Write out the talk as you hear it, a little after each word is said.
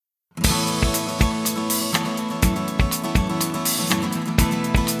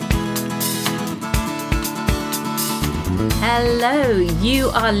Hello, you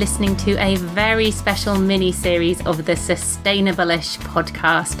are listening to a very special mini-series of the Sustainable-ish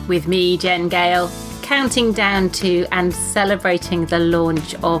podcast with me, Jen Gale, counting down to and celebrating the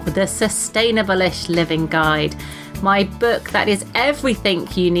launch of the Sustainable-ish Living Guide, my book that is everything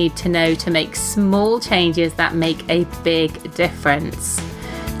you need to know to make small changes that make a big difference.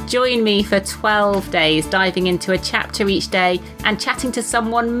 Join me for 12 days, diving into a chapter each day and chatting to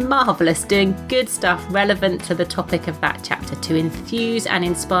someone marvellous doing good stuff relevant to the topic of that chapter to enthuse and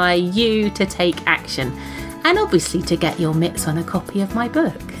inspire you to take action, and obviously to get your mitts on a copy of my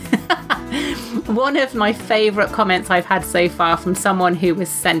book. One of my favourite comments I've had so far from someone who was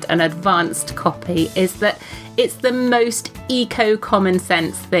sent an advanced copy is that it's the most eco-common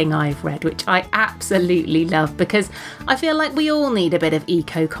sense thing I've read, which I absolutely love, because I feel like we all need a bit of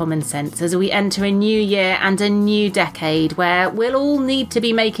eco-common sense as we enter a new year and a new decade where we'll all need to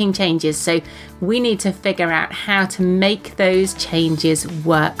be making changes. So we need to figure out how to make those changes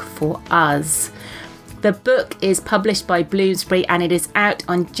work for us. The book is published by Bloomsbury and it is out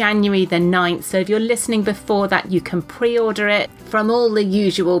on January the 9th. So if you're listening before that, you can pre-order it from all the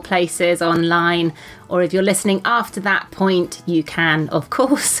usual places online. Or if you're listening after that point, you can, of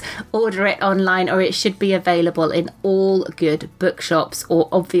course, order it online, or it should be available in all good bookshops. Or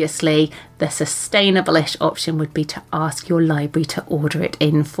obviously, the sustainable-ish option would be to ask your library to order it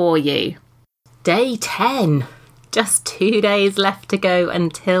in for you. Day 10. Just 2 days left to go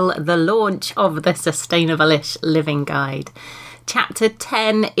until the launch of the Sustainable-ish Living Guide. Chapter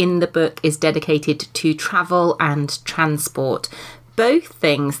 10 in the book is dedicated to travel and transport, both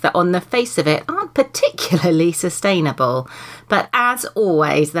things that on the face of it aren't particularly sustainable. But as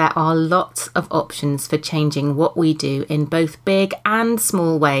always, there are lots of options for changing what we do in both big and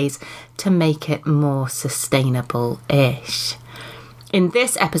small ways to make it more sustainable-ish. In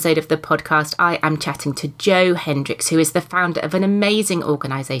this episode of the podcast, I am chatting to Jo Hendricks, who is the founder of an amazing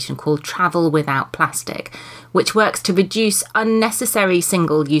organisation called Travel Without Plastic, which works to reduce unnecessary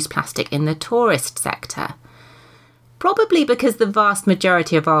single-use plastic in the tourist sector. Probably because the vast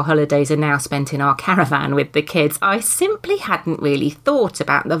majority of our holidays are now spent in our caravan with the kids, I simply hadn't really thought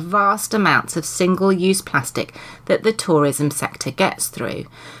about the vast amounts of single-use plastic that the tourism sector gets through.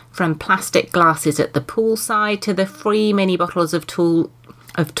 From plastic glasses at the poolside to the free mini bottles of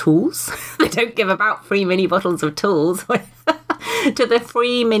tools. They don't give about free mini bottles of tools. To the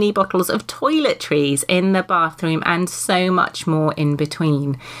free mini bottles of toiletries in the bathroom, and so much more in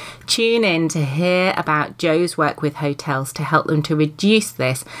between. Tune in to hear about Jo's work with hotels to help them to reduce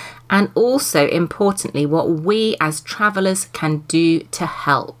this, and also, importantly, what we as travellers can do to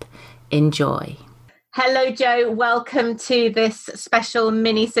help. Enjoy. Hello, Jo. Welcome to this special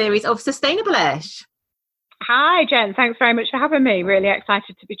mini-series of Sustainable-ish. Hi, Jen. Thanks very much for having me. Really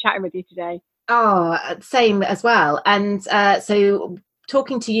excited to be chatting with you today. Oh, same as well. And so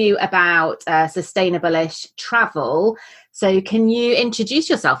talking to you about Sustainable-ish travel. So can you introduce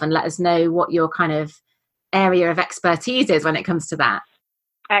yourself and let us know what your kind of area of expertise is when it comes to that?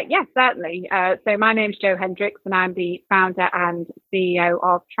 Yes, certainly. So my name's Jo Hendricks and I'm the founder and CEO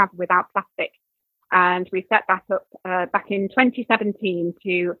of Travel Without Plastic. And we set that up back in 2017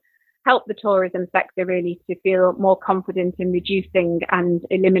 to help the tourism sector really to feel more confident in reducing and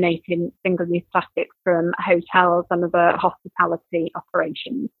eliminating single-use plastics from hotels and other hospitality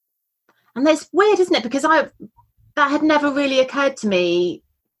operations. And that's weird, isn't it? Because that had never really occurred to me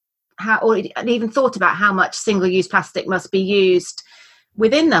or even thought about how much single-use plastic must be used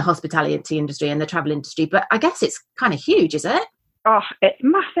within the hospitality industry and the travel industry. But I guess it's kind of huge, is it? Oh, it's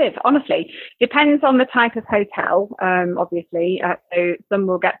massive, honestly. Depends on the type of hotel, obviously. So some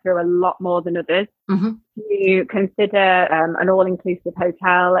will get through a lot more than others. Mm-hmm. You consider an all-inclusive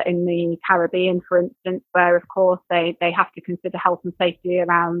hotel in the Caribbean, for instance, where, of course, they have to consider health and safety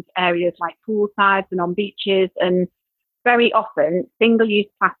around areas like poolsides and on beaches. And very often, single-use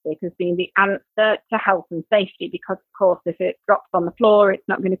plastic has been the answer to health and safety because, of course, if it drops on the floor, it's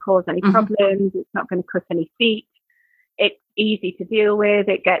not going to cause any problems. It's not going to cut any feet. It's easy to deal with.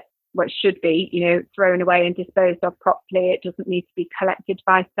 It gets what should be, thrown away and disposed of properly. It doesn't need to be collected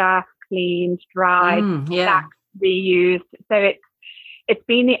by staff, cleaned, dried, stacked, reused. So it's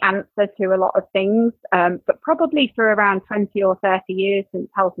been the answer to a lot of things, but probably for around 20 or 30 years since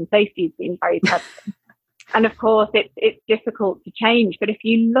health and safety has been very prevalent. And of course, it's difficult to change. But if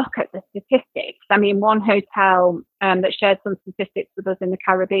you look at the statistics, I mean, one hotel that shared some statistics with us in the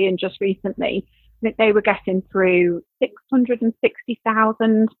Caribbean just recently, I think they were getting through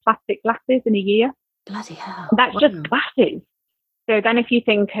 660,000 plastic glasses in a year. Bloody hell. That's just glasses. So then if you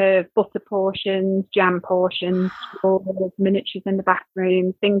think of butter portions, jam portions, straws, miniatures in the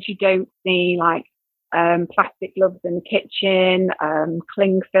bathroom, things you don't see like plastic gloves in the kitchen,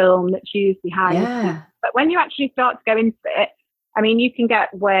 cling film that's used behind the scenes. But when you actually start to go into it, I mean, you can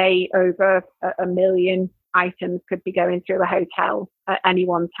get way over a million items could be going through a hotel at any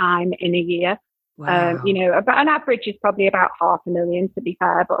one time in a year. Wow. But an average is probably about 500,000 to be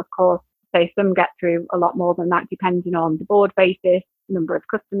fair. But of course, say some get through a lot more than that, depending on the board basis, number of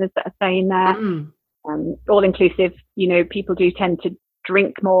customers that are staying there. All inclusive, people do tend to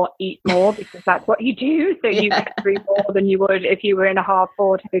drink more, eat more, because that's what you do. So you get through more than you would if you were in a half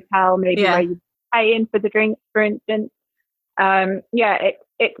board hotel, maybe where you're paying for the drinks, for instance.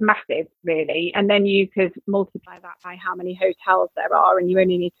 It's massive, really. And then you could multiply that by how many hotels there are, and you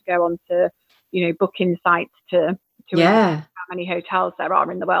only need to go on to, booking sites to how many hotels there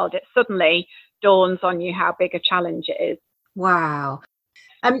are in the world. It suddenly dawns on you how big a challenge it is. Wow.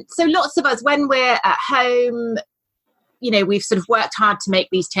 So lots of us, when we're at home, we've sort of worked hard to make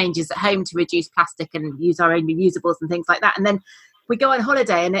these changes at home to reduce plastic and use our own reusables and things like that. And then we go on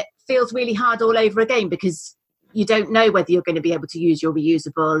holiday and it feels really hard all over again, because you don't know whether you're going to be able to use your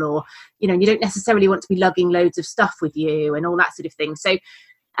reusable, or, you don't necessarily want to be lugging loads of stuff with you and all that sort of thing. So,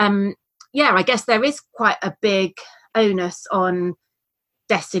 I guess there is quite a big onus on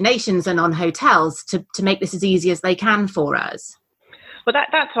destinations and on hotels to make this as easy as they can for us. Well,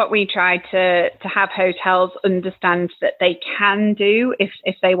 that's what we try to have hotels understand that they can do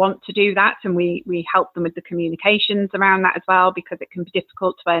if they want to do that. And we help them with the communications around that as well, because it can be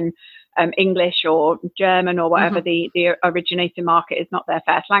difficult when English or German or whatever the originating market is not their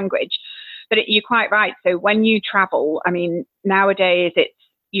first language. But you're quite right. So when you travel, I mean, nowadays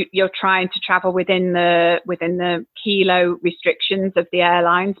you're trying to travel within the kilo restrictions of the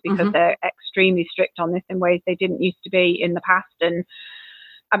airlines, because they're extremely strict on this in ways they didn't used to be in the past. And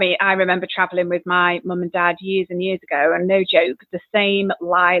I mean, I remember traveling with my mum and dad years and years ago, and no joke, the same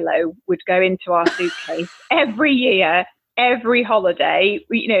Lilo would go into our suitcase every year, every holiday.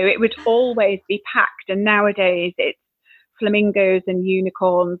 It would always be packed. And nowadays it's flamingos and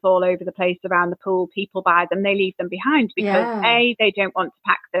unicorns all over the place around the pool. People buy them, they leave them behind because A, they don't want to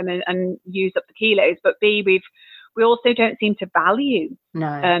pack them and use up the kilos, but B, we also don't seem to value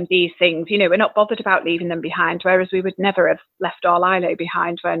these things. We're not bothered about leaving them behind, whereas we would never have left our Lilo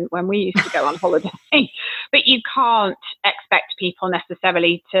behind when we used to go on holiday. But you can't expect people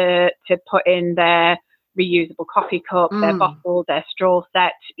necessarily to put in their reusable coffee cup, their bottle, their straw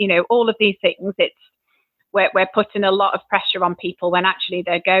set, all of these things. We're putting a lot of pressure on people when actually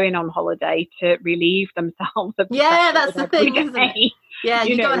they're going on holiday to relieve themselves of that's the thing, isn't it? Yeah,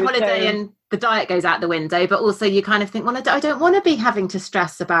 you go on holiday and the diet goes out the window, but also you kind of think, well, I don't want to be having to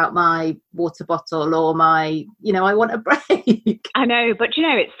stress about my water bottle or my, I want a break. I know, but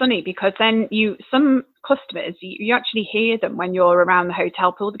it's funny, because then some customers, you actually hear them when you're around the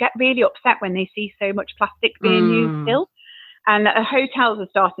hotel pool, they get really upset when they see so much plastic being used still. And hotels are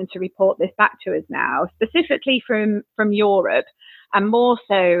starting to report this back to us now, specifically from Europe. And more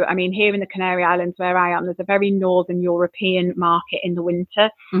so, I mean, here in the Canary Islands where I am, there's a very northern European market in the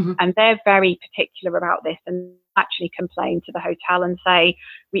winter. And they're very particular about this, and actually complain to the hotel and say,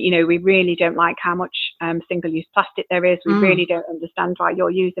 we really don't like how much single-use plastic there is. We really don't understand why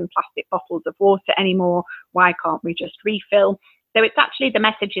you're using plastic bottles of water anymore. Why can't we just refill? So it's actually, the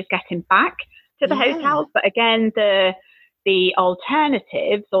message is getting back to the hotels. But again, the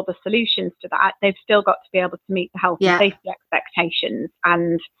alternatives or the solutions to that, they've still got to be able to meet the health and safety expectations.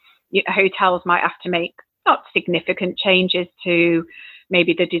 And hotels might have to make not significant changes to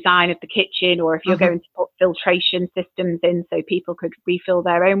maybe the design of the kitchen, or if you're going to put filtration systems in so people could refill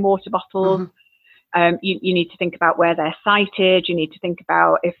their own water bottles. You need to think about where they're sited. You need to think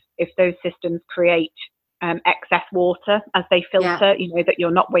about if those systems create excess water as they filter, that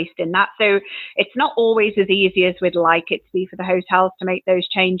you're not wasting that. So it's not always as easy as we'd like it to be for the hotels to make those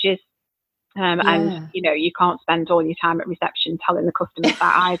changes. And, you can't spend all your time at reception telling the customers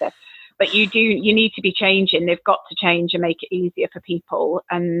that either. But you need to be changing. They've got to change and make it easier for people.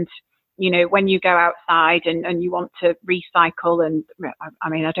 And, when you go outside and you want to recycle, and I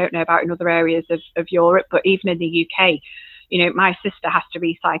mean, I don't know about in other areas of Europe, but even in the UK, my sister has to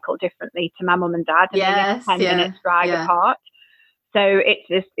recycle differently to my mum and dad, and they live 10 minutes drive apart. So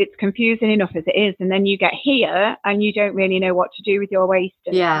it's confusing enough as it is. And then you get here and you don't really know what to do with your waste.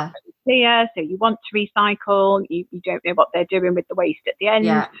 And it's clear, so you want to recycle, you don't know what they're doing with the waste at the end.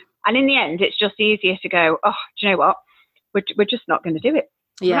 And in the end, it's just easier to go, oh, do you know what? We're just not going to do it.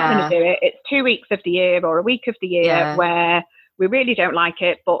 We're not going to do it. It's 2 weeks of the year or a week of the year where we really don't like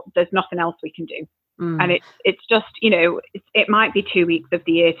it, but there's nothing else we can do. And it's just, it might be 2 weeks of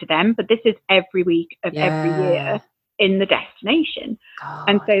the year to them, but this is every week of every year in the destination. God.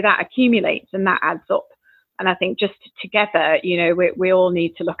 And so that accumulates and that adds up. And I think just together, we all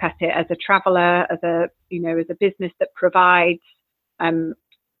need to look at it as a traveller, as a business that provides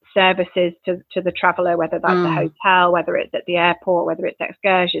services to the traveller, whether that's a hotel, whether it's at the airport, whether it's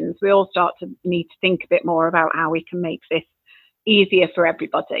excursions. We all start to need to think a bit more about how we can make this easier for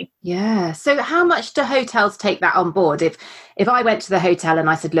everybody. Yeah. So how much do hotels take that on board? If I went to the hotel and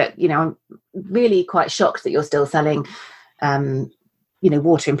I said, look, I'm really quite shocked that you're still selling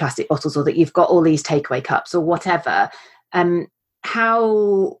water in plastic bottles, or that you've got all these takeaway cups or whatever,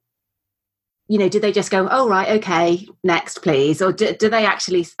 how, do they just go, oh, right, okay, next, please? Or are they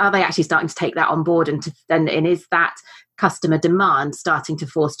actually starting to take that on board, and is that customer demand starting to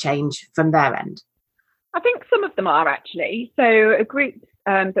force change from their end? I think some of them are actually. So a group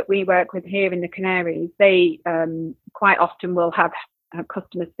that we work with here in the Canaries, they quite often will have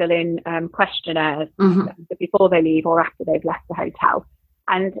customers fill in questionnaires before they leave or after they've left the hotel.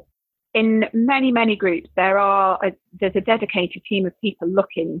 And in many, many groups, there's a dedicated team of people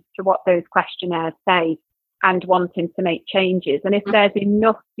looking to what those questionnaires say and wanting to make changes. And if there's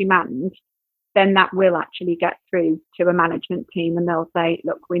enough demand, then that will actually get through to a management team, and they'll say,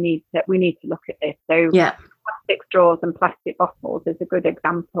 look, we need to look at this. So plastic straws and plastic bottles is a good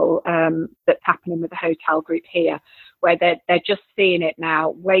example that's happening with the hotel group here, where they're just seeing it now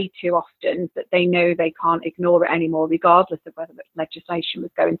way too often that they know they can't ignore it anymore, regardless of whether legislation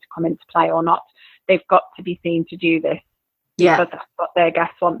was going to come into play or not. They've got to be seen to do this because that's what their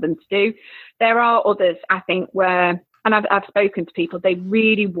guests want them to do. There are others, I think, where, and I've spoken to people, they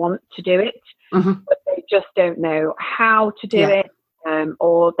really want to do it, but they just don't know how to do it,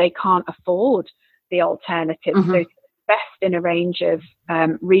 or they can't afford the alternative. So to invest in a range of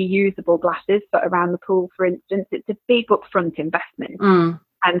reusable glasses for around the pool, for instance, it's a big upfront investment.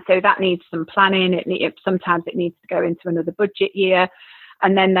 And so that needs some planning. Sometimes it needs to go into another budget year.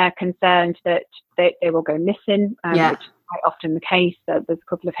 And then they're concerned that they will go missing, which is quite often the case. There's a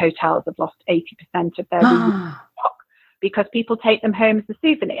couple of hotels have lost 80% of their stock because people take them home as a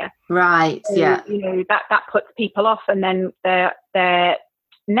souvenir. Right, so, that puts people off. And then their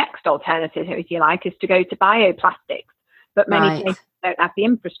next alternative, if you like, is to go to bioplastics. But many places don't have the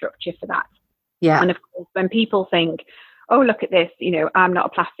infrastructure for that. Yeah. And of course, when people think, oh, look at this, I'm not a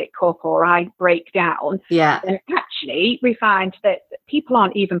plastic cup, or I break down. Yeah. And actually, we find that people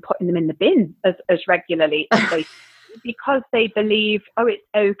aren't even putting them in the bin as regularly as they because they believe, oh, it's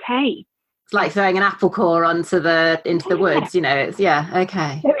okay. It's like throwing an apple core into the woods,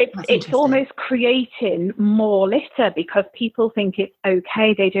 okay. So it's almost creating more litter because people think it's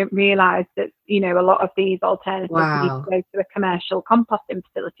okay. They don't realise that, a lot of these alternatives need to go to a commercial composting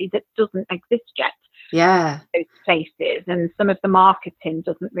facility that doesn't exist yet. Yeah. Those places, and some of the marketing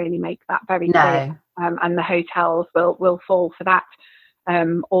doesn't really make that very clear. And the hotels will fall for that,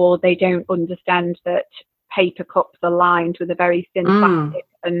 or they don't understand that paper cups are lined with a very thin plastic,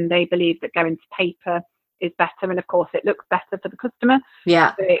 and they believe that going to paper is better. And of course, it looks better for the customer.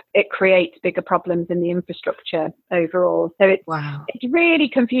 Yeah, but it creates bigger problems in the infrastructure overall. So it's really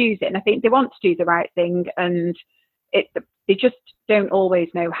confusing. I think they want to do the right thing, and they just don't always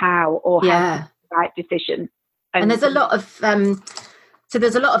know how or how. Right decision. And there's a lot of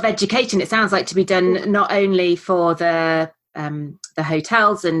there's a lot of education, it sounds like, to be done, not only for the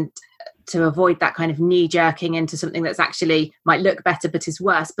hotels and to avoid that kind of knee jerking into something that's actually might look better but is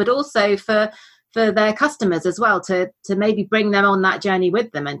worse, but also for their customers as well, to maybe bring them on that journey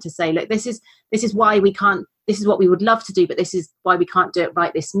with them, and to say, look, this is why we can't, this is what we would love to do, but this is why we can't do it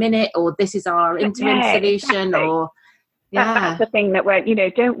right this minute, or this is our interim solution. Exactly. Or that's the thing that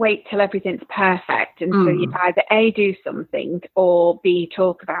don't wait till everything's perfect until you either A, do something, or B,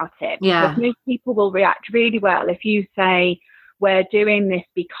 talk about it. Yeah. Because most people will react really well if you say, we're doing this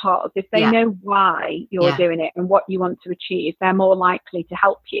because, if they know why you're doing it and what you want to achieve, they're more likely to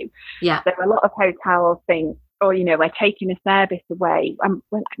help you. Yeah. So a lot of hotels think, we're taking a service away.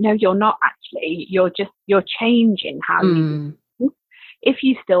 No, you're not actually. You're changing how you if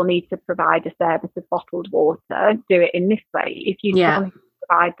you still need to provide a service of bottled water, do it in this way. If you still need to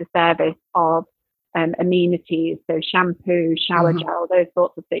provide the service of amenities, so shampoo, shower gel, those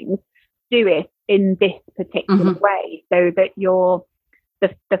sorts of things, do it in this particular way, so that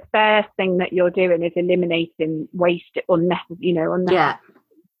the first thing that you're doing is eliminating waste unnecessary.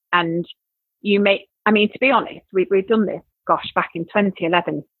 And you make, to be honest, we've done this. Gosh, back in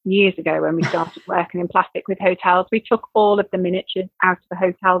 2011, years ago, when we started working in plastic with hotels, we took all of the miniatures out of the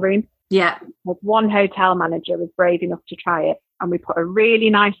hotel room. Yeah. One hotel manager was brave enough to try it, and we put a really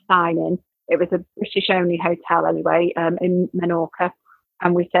nice sign in. It was a British-only hotel anyway, in Menorca.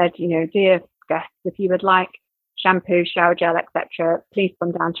 And we said, dear guests, if you would like shampoo, shower gel, etc., please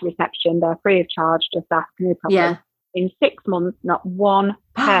come down to reception. They're free of charge. Just ask, no problem. Yeah. In 6 months, not one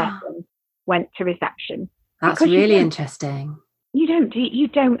person went to reception. That's really interesting. You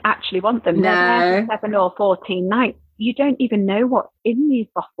don't actually want them. No. They're there for 7 or 14 nights. You don't even know what's in these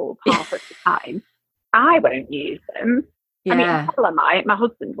bottles half of the time. I won't use them. Yeah. I mean, Paula might. My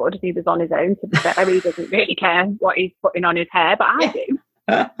husband would if he was on his own, to be fair. He doesn't really care what he's putting on his hair, but I do.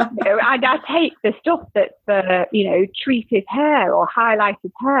 I take the stuff that's for, treated hair or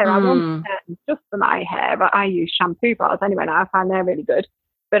highlighted hair. I want certain stuff for my hair, but I use shampoo bars anyway now. I find they're really good.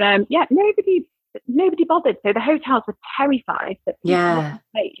 But nobody bothered. So the hotels were terrified that people would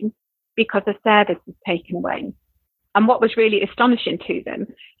complain because the service was taken away. And what was really astonishing to them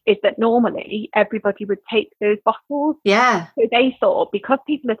is that normally everybody would take those bottles. Yeah. So they thought because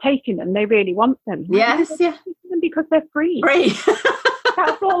people are taking them, they really want them. Yes. They're taking them because they're free.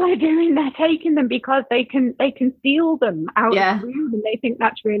 That's all they're doing. They're taking them because they can steal them out of the room, and they think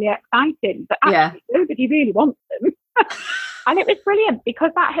that's really exciting. But actually, nobody really wants them. And it was brilliant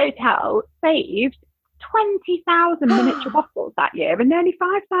because that hotel saved 20,000 miniature bottles that year and nearly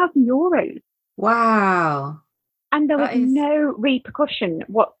 €5,000. Wow. And there was no repercussion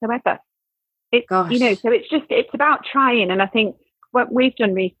whatsoever. So it's about trying. And I think we've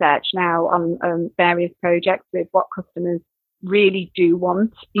done research now on various projects with what customers really do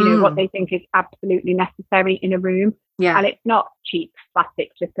want, what they think is absolutely necessary in a room. Yeah. And it's not cheap plastic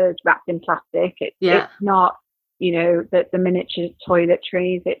slippers wrapped in plastic. It's not, the miniature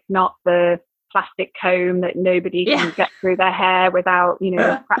toiletries. It's not the plastic comb that nobody can get through their hair without,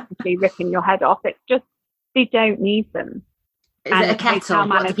 practically ripping your head off. It's just, they don't need them. Is it a kettle?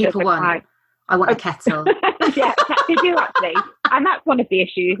 What do people want? I want a kettle. Yeah, they do actually. And that's one of the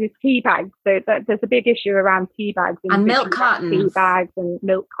issues is tea bags. So there's a big issue around tea bags. And milk cartons. Tea bags and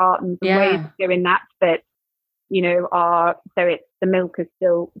milk cartons and ways of doing that are, so it's the milk is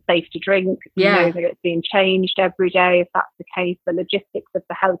still safe to drink. You know that it's being changed every day if that's the case. The logistics of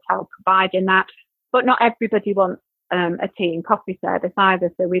the hotel providing that. But not everybody wants a tea and coffee service either.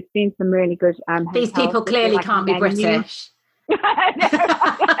 So we've seen some really good these people clearly can't be British.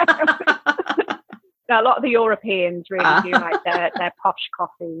 No, a lot of the Europeans really do like their posh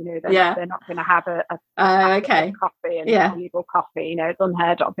coffee. They're not going to have a coffee and valuable coffee. It's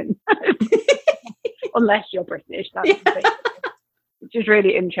unheard of, unless you're British. That's the thing, which is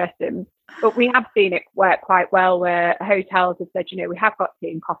really interesting. But we have seen it work quite well where hotels have said, we have got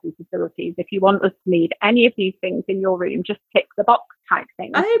tea and coffee facilities. If you want us to need any of these things in your room, just tick the box type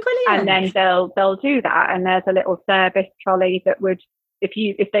thing. Oh, brilliant. And then they'll do that. And there's a little service trolley that would,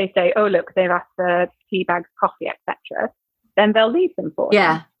 if they say, oh, look, they've asked for tea bags, coffee, etc., then they'll leave them for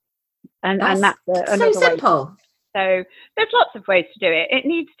them. And that's another so simple. Way. So there's lots of ways to do it. It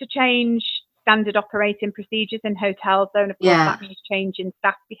needs to change standard operating procedures in hotels, and of course that means change in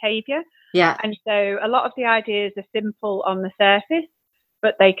staff behaviour. Yeah. And so a lot of the ideas are simple on the surface,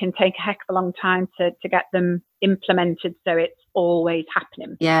 but they can take a heck of a long time to get them implemented so it's always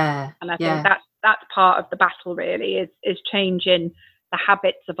happening. Yeah. And I think that's part of the battle really is changing the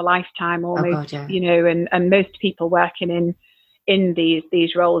habits of a lifetime almost, and most people working in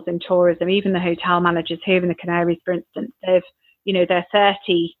these roles in tourism, even the hotel managers here in the Canaries, for instance, they're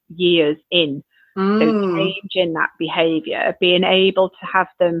 30 years in. So changing that behaviour, being able to have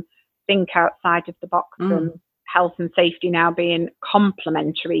them think outside of the box and health and safety now being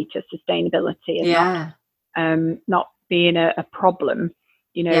complementary to sustainability and not being a problem.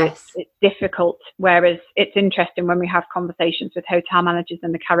 It's difficult. Whereas it's interesting when we have conversations with hotel managers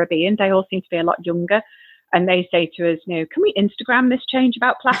in the Caribbean, they all seem to be a lot younger. And they say to us, can we Instagram this change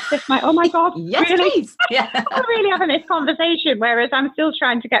about plastic? I'm like, oh my God, yes, really? Please. Yeah. We're really having this conversation. Whereas I'm still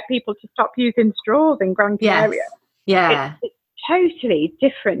trying to get people to stop using straws in Gran Canaria. Yeah. It's totally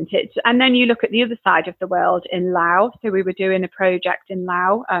different. And then you look at the other side of the world in Laos. So we were doing a project in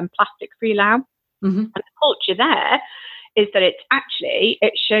Laos, plastic-free Laos. Mm-hmm. And the culture there is that it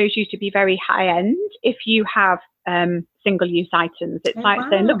shows you to be very high-end if you have single-use items. It's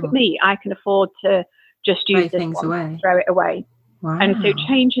saying, look at me, I can afford to just use this one, throw it away. Wow. And so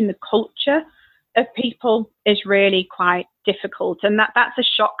changing the culture of people is really quite difficult. And that's a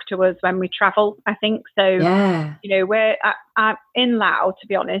shock to us when we travel, I think. So, we're in Laos, to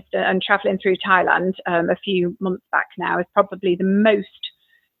be honest, and traveling through Thailand a few months back now is probably the most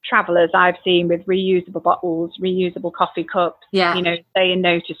travellers I've seen with reusable bottles, reusable coffee cups, saying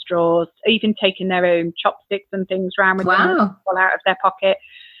no to straws, even taking their own chopsticks and things around with them fall out of their pocket.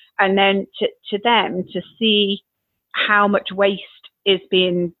 And then to them to see how much waste is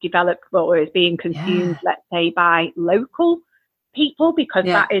being developed or is being consumed, let's say, by local people because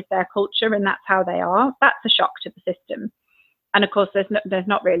that is their culture and that's how they are. That's a shock to the system. And of course, there's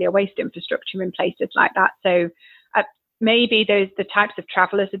not really a waste infrastructure in places like that. So maybe the types of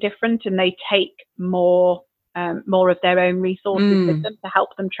travellers are different, and they take more of their own resources with them to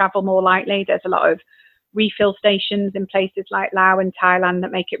help them travel more lightly. There's a lot of refill stations in places like Laos and Thailand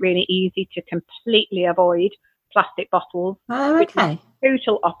that make it really easy to completely avoid plastic bottles. Oh, okay.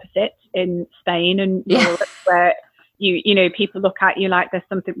 Total opposite in Spain and Europe, where you know, people look at you like there's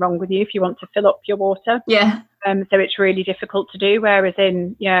something wrong with you if you want to fill up your water. Yeah. So it's really difficult to do. Whereas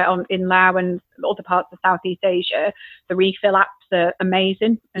in Laos and other parts of Southeast Asia, the refill apps are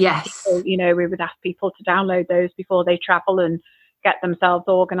amazing. And yes. people, you know, we would ask people to download those before they travel and get themselves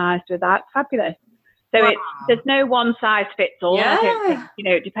organised with that. It's fabulous. So there's no one size fits all. Yeah. I don't think, you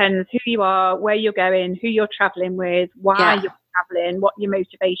know, it depends who you are, where you're going, who you're travelling with, why you're travelling, what your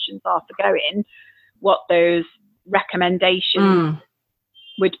motivations are for going, what those recommendations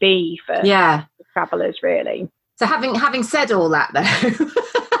would be for travellers, really. So having said all that, though,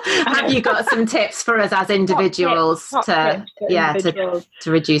 have you got some tips for us as individuals to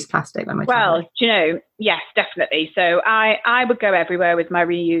reduce plastic when we're traveling? Do you know, yes, definitely. So I would go everywhere with my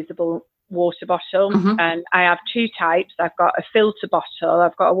reusable water bottle, and I have two types. I've got a filter bottle,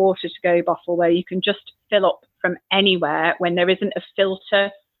 I've got a water to go bottle where you can just fill up from anywhere when there isn't a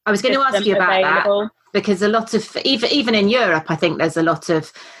filter. I was going to ask you about that, because a lot of, even in Europe, I think there's a lot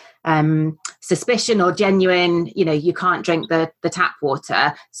of suspicion or genuine, you know, you can't drink the tap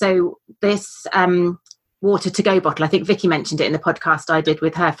water. So this water to go bottle, I think Vicky mentioned it in the podcast I did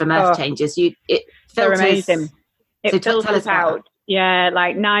with her from Earth Changes. It filters. They're amazing. It filters out. That.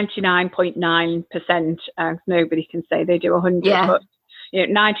 Like 99.9%. Nobody can say they do 100, but you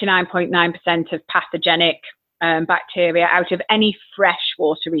know, 99.9% of pathogenic bacteria out of any fresh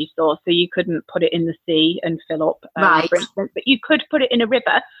water resource. So you couldn't put it in the sea and fill up, for instance, but you could put it in a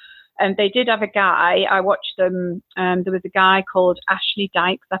river. And they did have a guy, I watched them, there was a guy called Ashley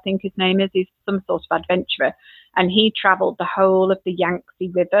Dykes, I think his name is. He's some sort of adventurer. And he travelled the whole of the Yangtze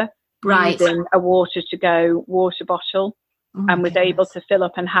River using a water-to-go water bottle, and was able to fill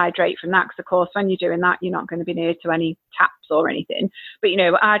up and hydrate from that. Because, of course, when you're doing that, you're not going to be near to any taps or anything. But, you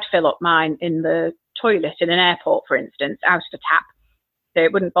know, I'd fill up mine in the toilet in an airport, for instance, out of a tap. So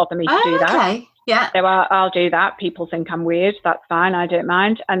it wouldn't bother me to do that. Okay. Yeah. So I'll do that. People think I'm weird. That's fine. I don't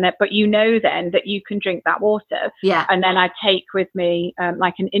mind. But you know then that you can drink that water. Yeah. And then I take with me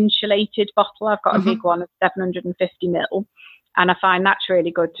like an insulated bottle. I've got a big one of 750 ml. And I find that's really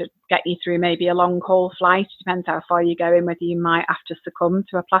good to get you through maybe a long haul flight. Depends how far you're going, whether you might have to succumb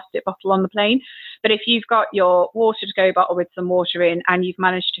to a plastic bottle on the plane. But if you've got your water to go bottle with some water in, and you've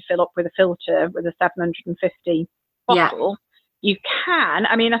managed to fill up with a filter with a 750 bottle, you can.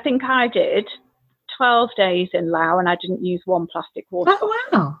 I mean, I think I did 12 days in Laos and I didn't use one plastic water bottle.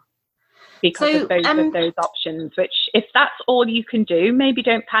 Wow. Because of those options, which if that's all you can do, maybe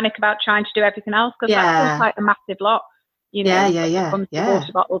don't panic about trying to do everything else, because that's still quite a massive lot. You know, when it comes to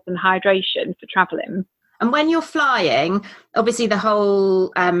water bottles and hydration for travelling. And when you're flying, obviously the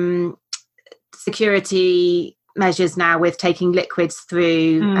whole security measures now with taking liquids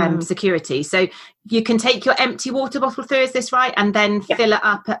through security. So you can take your empty water bottle through, is this right? And then fill it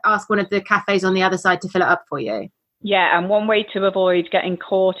up, ask one of the cafes on the other side to fill it up for you. Yeah, and one way to avoid getting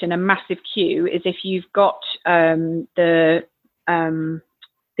caught in a massive queue is if you've got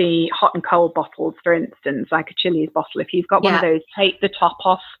the hot and cold bottles, for instance, like a Chili's bottle. If you've got one of those, take the top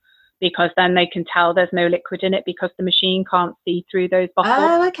off, because then they can tell there's no liquid in it, because the machine can't see through those bottles.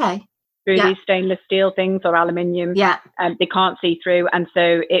 Oh, okay. Through these stainless steel things or aluminium. Yeah. They can't see through. And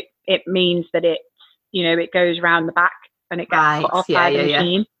so it means that it goes around the back and it gets put off by the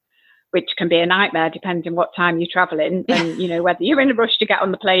machine, which can be a nightmare depending what time you're traveling and, you know, whether you're in a rush to get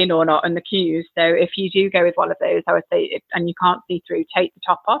on the plane or not, and the queues. So if you do go with one of those, I would say, and you can't see through, take the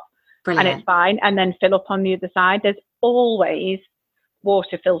top off. Brilliant. And it's fine. And then fill up on the other side. There's always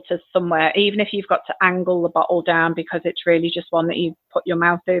water filters somewhere, even if you've got to angle the bottle down because it's really just one that you put your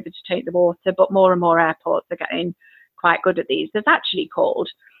mouth over to take the water. But more and more airports are getting quite good at these. There's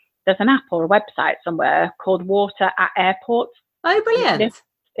an app or a website somewhere called Water at Airports. Oh, brilliant.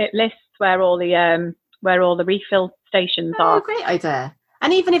 It lists where all the refill stations are. Oh, great idea.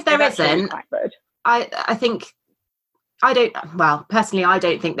 And even if there isn't, I think personally, I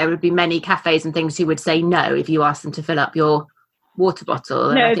don't think there would be many cafes and things who would say no if you asked them to fill up your water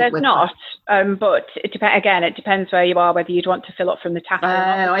bottle. No, there's not. But it depends where you are, whether you'd want to fill up from the tap.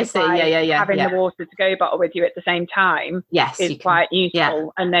 Oh, I see. Yeah. Having the water to go bottle with you at the same time is quite useful. Yeah.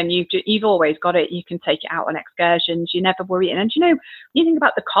 And then you've always got it. You can take it out on excursions. You never worry. And you know, you think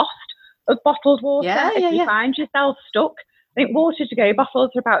about the cost of bottled water. If you find yourself stuck I think water to go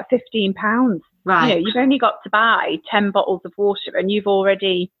bottles are about £15. Right. You've only got to buy 10 bottles of water and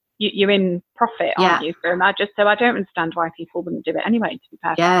you're in profit, aren't you? So I don't understand why people wouldn't do it anyway, to be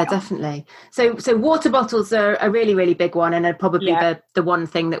perfectly honest. Definitely. So water bottles are a really, really big one, and are probably the one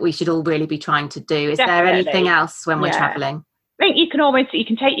thing that we should all really be trying to do. Is there anything else when we're traveling? I think you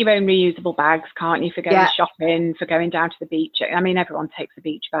can take your own reusable bags, can't you, for going shopping, for going down to the beach. I mean, everyone takes a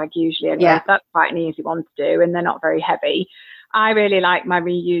beach bag usually anyway. So that's quite an easy one to do, and they're not very heavy. I really like my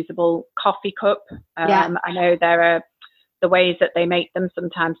reusable coffee cup. I know there are the ways that they make them.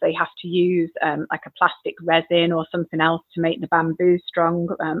 Sometimes they have to use like a plastic resin or something else to make the bamboo strong.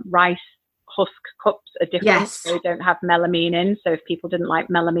 Rice husk cups are different. Yes. They don't have melamine in. So if people didn't like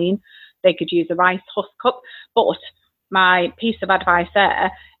melamine, they could use a rice husk cup. But my piece of advice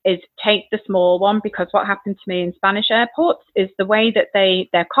there is take the small one, because what happened to me in Spanish airports is the way that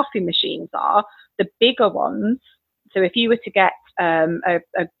their coffee machines are, the bigger ones. So if you were to get a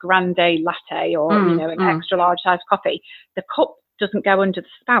grande latte or an extra large size coffee, the cup doesn't go under the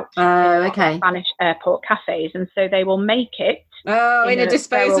spout in Spanish airport cafes, and so they will make it in a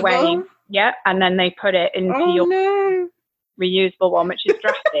disposable. And then they put it into your reusable one, which is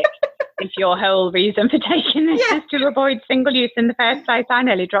drastic. If your whole reason for taking this is to avoid single use in the first place, I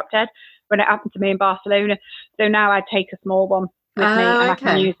nearly dropped dead when it happened to me in Barcelona. So now I take a small one with me, and I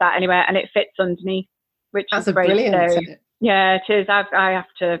can use that anywhere, and it fits underneath, which is great. Brilliant. So, yeah, it is. I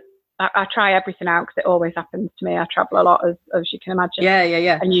try everything out, because it always happens to me. I travel a lot, as you can imagine.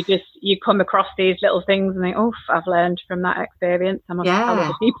 Yeah. And you come across these little things and think, oh, I've learned from that experience. I must tell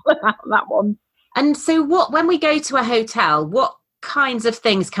other people about that one. And so when we go to a hotel, what kinds of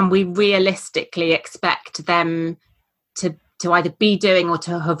things can we realistically expect them to either be doing or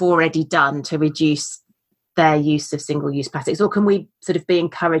to have already done to reduce their use of single-use plastics? Or can we sort of be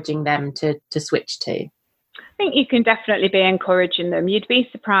encouraging them to switch to? I think you can definitely be encouraging them. You'd be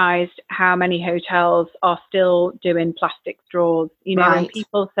surprised how many hotels are still doing plastic straws. When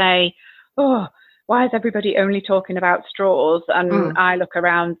people say, oh, why is everybody only talking about straws? And I look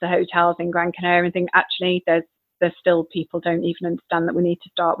around the hotels in Gran Canaria and think, actually, there's still people don't even understand that we need to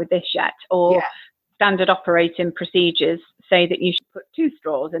start with this yet. Or standard operating procedures say that you should put 2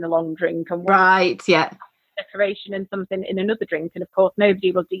 straws in a long drink and one decoration and something in another drink. And of course,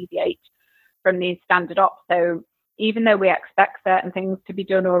 nobody will deviate from these standard ops. So even though we expect certain things to be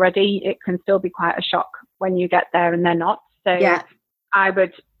done already, it can still be quite a shock when you get there and they're not. So I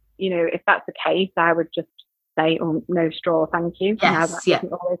would, if that's the case, I would just say, oh, no straw, thank you. Now, that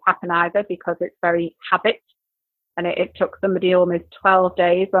doesn't always happen either, because it's very habit. And it took somebody almost 12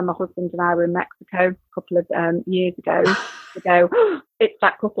 days when my husband and I were in Mexico a couple of years ago to go, oh, it's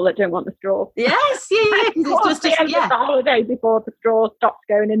that couple that don't want the straw. Yes, It's just the end of the holiday before the straw stops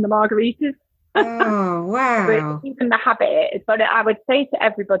going in the margaritas. Oh, wow. So even the habit. But I would say to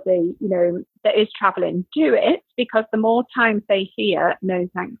everybody, that is travelling, do it, because the more times they hear, no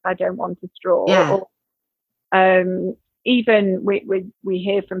thanks, I don't want a straw. Yeah. Or, even we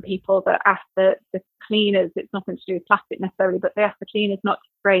hear from people that ask the cleaners, it's nothing to do with plastic necessarily, but they ask the cleaners not to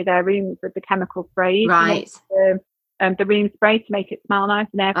spray their rooms with the chemical sprays. Right. The room spray to make it smell nice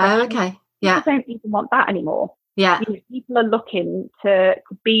and air fresh. Oh, okay. Yeah. People don't even want that anymore. Yeah. People are looking to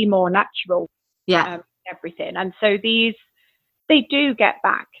be more natural. Yeah. Everything. And so they do get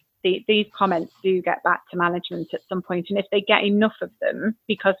back. These comments do get back to management at some point. And if they get enough of them,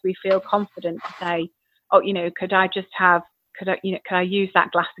 because we feel confident to say, oh, could I use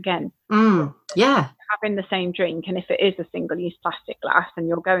that glass again? Yeah. Having the same drink, and if it is a single-use plastic glass and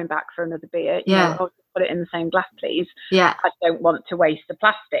you're going back for another beer, just put it in the same glass, please. Yeah. I don't want to waste the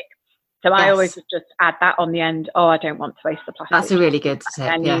plastic. So I always just add that on the end. Oh, I don't want to waste the plastic. That's a really good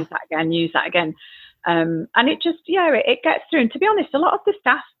tip. Use that again. And it just, it gets through. And to be honest, a lot of the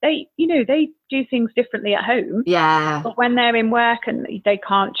staff, they do things differently at home. Yeah. But when they're in work and they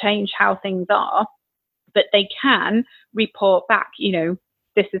can't change how things are, but they can report back,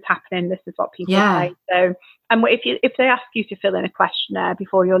 this is happening, this is what people say. So, and if they ask you to fill in a questionnaire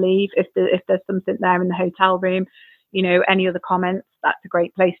before you leave, if there's something there in the hotel room, any other comments, that's a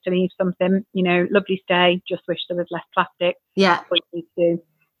great place to leave something. Lovely stay, just wish there was less plastic. Yeah. That's what you need to do.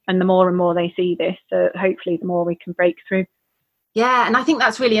 And the more and more they see this, hopefully the more we can break through. Yeah, and I think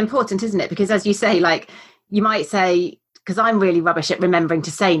that's really important, isn't it? Because as you say, like, you might say, because I'm really rubbish at remembering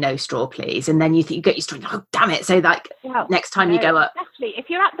to say no straw, please. And then you get your straw, oh, damn it. So next time you go up. Especially if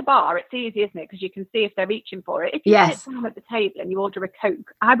you're at the bar, it's easy, isn't it? Because you can see if they're reaching for it. If you sit down at the table and you order a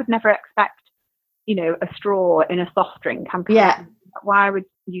Coke, I would never expect, a straw in a soft drink. Why would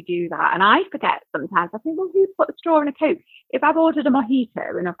you do that? And I forget sometimes. I think, well, who put a straw in a Coke? If I've ordered a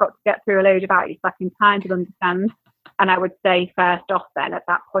mojito and I've got to get through a load of ice, I can kind of understand. And I would say first off then at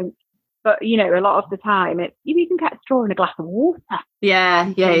that point. But, you know, a lot of the time you even get a straw in a glass of water.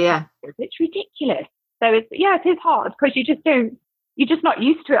 Yeah. It's ridiculous. So it is hard because you're just not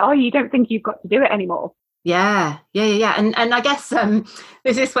used to it. Oh, you don't think you've got to do it anymore. Yeah. And I guess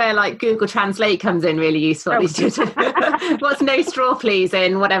this is where like Google Translate comes in really useful. What's no straw please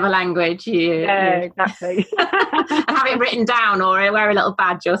in whatever language you exactly. have it written down or wear a little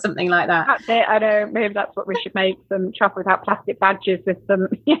badge or something like that. That's it. I know. Maybe that's what we should make, some travel without plastic badges with some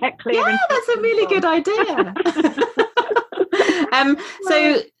clear. Yeah, that's a really good idea.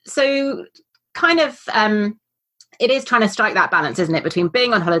 So kind of it is trying to strike that balance, isn't it, between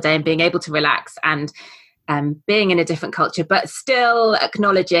being on holiday and being able to relax and being in a different culture, but still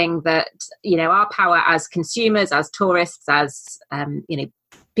acknowledging that, you know, our power as consumers, as tourists, as, you know,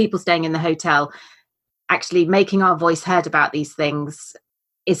 people staying in the hotel, actually making our voice heard about these things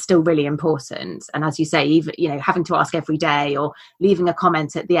is still really important. And as you say, even, you know, having to ask every day or leaving a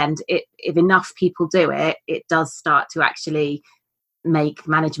comment at the end, if enough people do it, it does start to actually make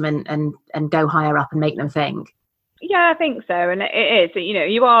management and go higher up and make them think. Yeah, I think so. And it is, you know,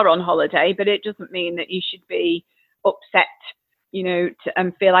 you are on holiday, but it doesn't mean that you should be upset, you know,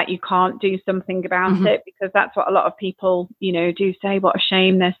 and feel like you can't do something about it, because that's what a lot of people, you know, do say, what a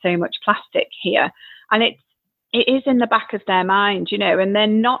shame there's so much plastic here. And it is in the back of their mind, you know, and they're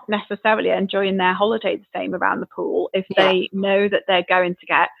not necessarily enjoying their holiday the same around the pool if they know that they're going to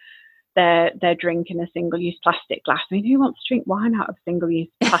get their drink in a single-use plastic glass. I mean, who wants to drink wine out of a single-use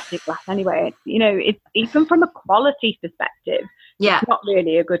plastic glass anyway? It's, you know, it's even from a quality perspective, it's not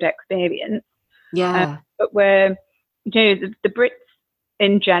really a good experience. But we're, you know, the Brits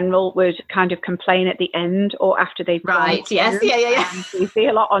in general would kind of complain at the end or after they've gone. You see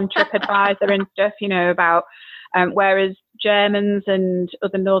a lot on TripAdvisor and stuff, you know, about whereas Germans and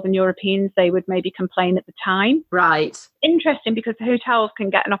other Northern Europeans, they would maybe complain at the time. Right. Interesting, because the hotels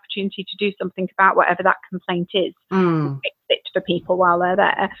can get an opportunity to do something about whatever that complaint is, fix it for people while they're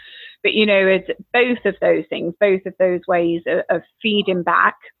there. But, you know, it's both of those things, both of those ways of feeding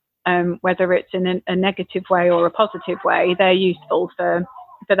back, whether it's in a negative way or a positive way, they're useful for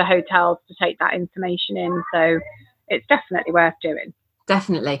the hotels to take that information in. So it's definitely worth doing.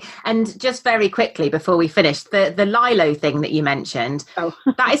 Definitely. And just very quickly before we finish, the Lilo thing that you mentioned,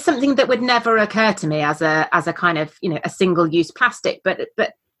 that is something that would never occur to me as a kind of, you know, a single-use plastic. But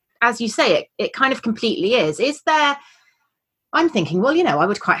as you say, it kind of completely is. Is there... I'm thinking, well, you know, I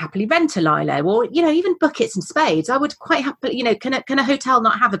would quite happily rent a Lilo, or, you know, even buckets and spades. I would quite happily, you know, can a hotel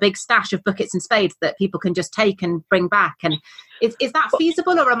not have a big stash of buckets and spades that people can just take and bring back? And is that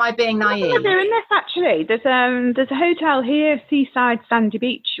feasible, or am I being naive? We're doing this actually. There's a hotel here, Seaside Sandy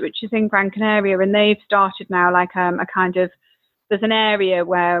Beach, which is in Gran Canaria, and they've started now like a kind of, there's an area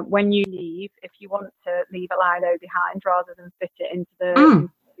where when you leave, if you want to leave a Lilo behind rather than fit it into the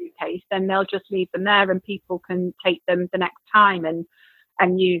suitcase, then they'll just leave them there and people can take them the next time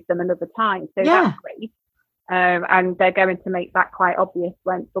and use them another time. So that's great. And they're going to make that quite obvious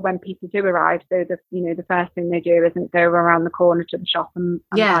when people do arrive. So the first thing they do isn't go around the corner to the shop and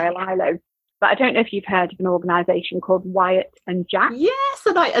buy a Lilo. But I don't know if you've heard of an organisation called Wyatt and Jack. Yes,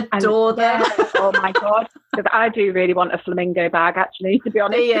 and I adore them. Oh my God. Because I do really want a flamingo bag, actually, to be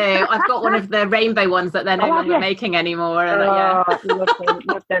honest. Yeah, I've got one of the rainbow ones that they're no longer making anymore. And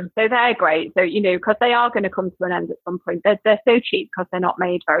love them. So they're great. So, you know, because they are going to come to an end at some point. They're so cheap because they're not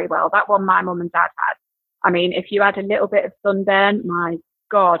made very well. That one my mum and dad had. I mean, if you had a little bit of sunburn, my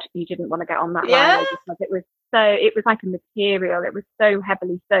God, you didn't want to get on that Lilo because it was like a material. It was so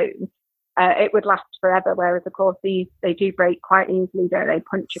heavily sewn. It would last forever, whereas of course they do break quite easily, don't they?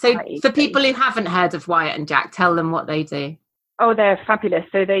 So for people who haven't heard of Wyatt and Jack, tell them what they do. Oh, they're fabulous.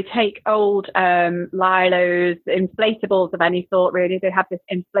 So they take old Lilos, inflatables of any sort, really. They have this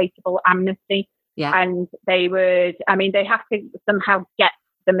inflatable amnesty. Yeah. And they have to somehow get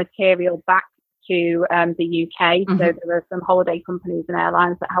the material back to the UK. So there are some holiday companies and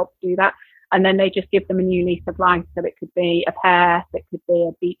airlines that help do that. And then they just give them a new lease of life. So it could be a purse, it could be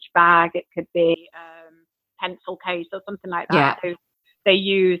a beach bag, it could be a pencil case or something like that. Yeah. So they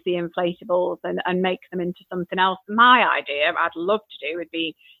use the inflatables and make them into something else. My idea, I'd love to do, would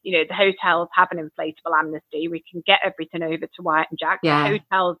be, you know, the hotels have an inflatable amnesty. We can get everything over to Wyatt and Jack. Yeah. The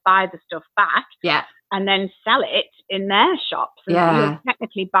hotels buy the stuff back. Yeah. And then sell it in their shops. And you're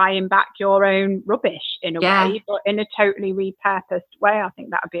technically buying back your own rubbish in a way, but in a totally repurposed way. I think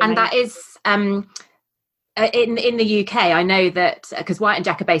that would be amazing. And that is in the UK. I know that because Wyatt and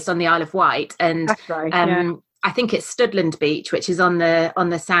Jack are based on the Isle of Wight, and that's right, I think it's Studland Beach, which is on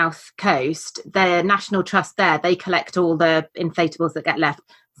the south coast. The National Trust there, they collect all the inflatables that get left,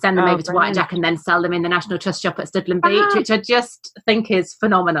 send them over to brilliant. Whitejack and then sell them in the National Trust shop at Studland Beach, which I just think is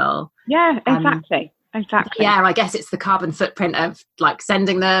phenomenal. Yeah, exactly. Exactly. Yeah, I guess it's the carbon footprint of like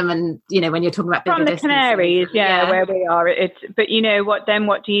sending them, and when you're talking about bigger from the Canaries, where we are, but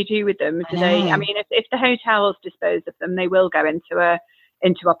what do you do with them? Do they? I mean, if the hotels dispose of them, they will go into a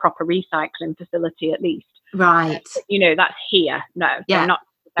proper recycling facility at least. Right. That's here. No, they're not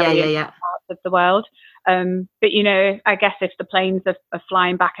necessarily in parts of the world. But I guess if the planes are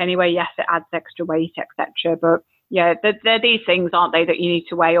flying back anyway, yes, it adds extra weight, etc. But yeah, they're these things, aren't they, that you need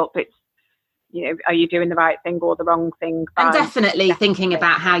to weigh up. It's are you doing the right thing or the wrong thing? And definitely thinking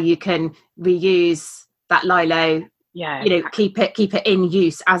about how you can reuse that lilo. Yeah, keep it in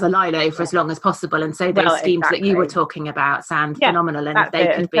use as a lilo for as long as possible. And so those schemes that you were talking about sound phenomenal. And they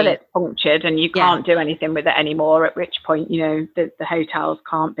could until it's punctured and you can't do anything with it anymore, at which point, the hotels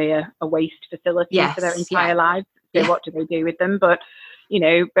can't be a waste facility for their entire lives. So what do they do with them? But,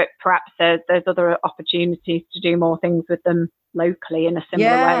 but perhaps there's other opportunities to do more things with them locally in a similar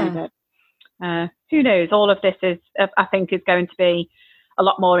way. But, who knows? All of this I think, is going to be a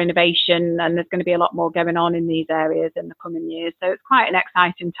lot more innovation, and there's going to be a lot more going on in these areas in the coming years. So it's quite an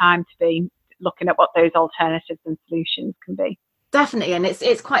exciting time to be looking at what those alternatives and solutions can be. Definitely, and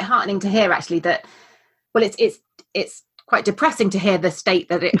it's quite heartening to hear actually that. Well, it's quite depressing to hear the state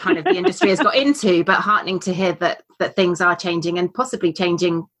that it kind of the industry has got into, but heartening to hear that things are changing and possibly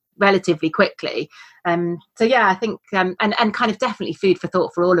changing relatively quickly. So yeah, I think and kind of definitely food for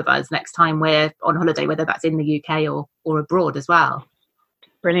thought for all of us next time we're on holiday, whether that's in the UK or abroad as well.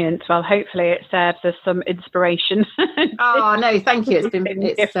 Brilliant. Well, hopefully it serves as some inspiration. Oh no, thank you. It's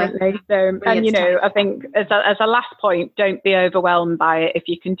differently. And I think as a last point, don't be overwhelmed by it. If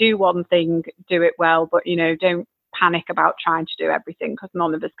you can do one thing, do it well. But don't panic about trying to do everything, because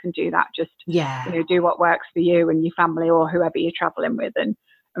none of us can do that. Just do what works for you and your family or whoever you're traveling with, and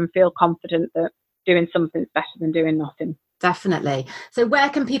feel confident that doing something's better than doing nothing. Definitely. So where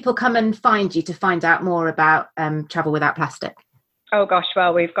can people come and find you to find out more about Travel Without Plastic? Oh gosh,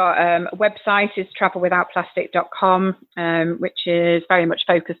 well, we've got a website is travelwithoutplastic.com, which is very much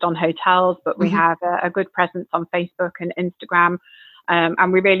focused on hotels, but we have a good presence on Facebook and Instagram.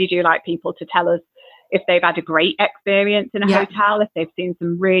 And we really do like people to tell us if they've had a great experience in a hotel, if they've seen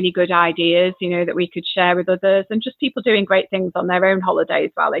some really good ideas, that we could share with others, and just people doing great things on their own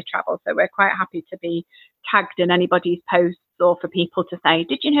holidays while they travel. So we're quite happy to be tagged in anybody's posts, or for people to say,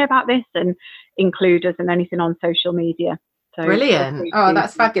 did you know about this? And include us in anything on social media. So brilliant. Oh,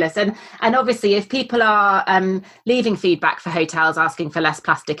 that's fabulous. And obviously if people are leaving feedback for hotels asking for less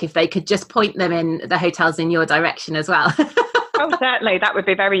plastic, if they could just point them in the hotels in your direction as well. Oh, certainly. That would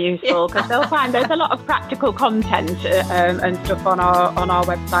be very useful, because they'll find there's a lot of practical content and stuff on our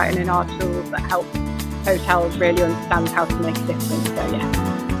website and in our tools that help hotels really understand how to make a difference. So,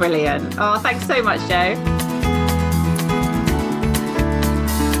 yeah. Brilliant. Oh, thanks so much, Jo.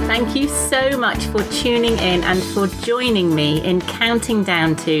 Thank you so much for tuning in and for joining me in counting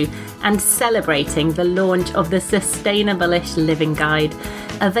down to and celebrating the launch of the Sustainable-ish Living Guide,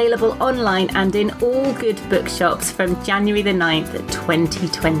 available online and in all good bookshops from January the 9th,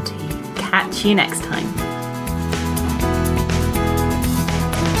 2020. Catch you next time.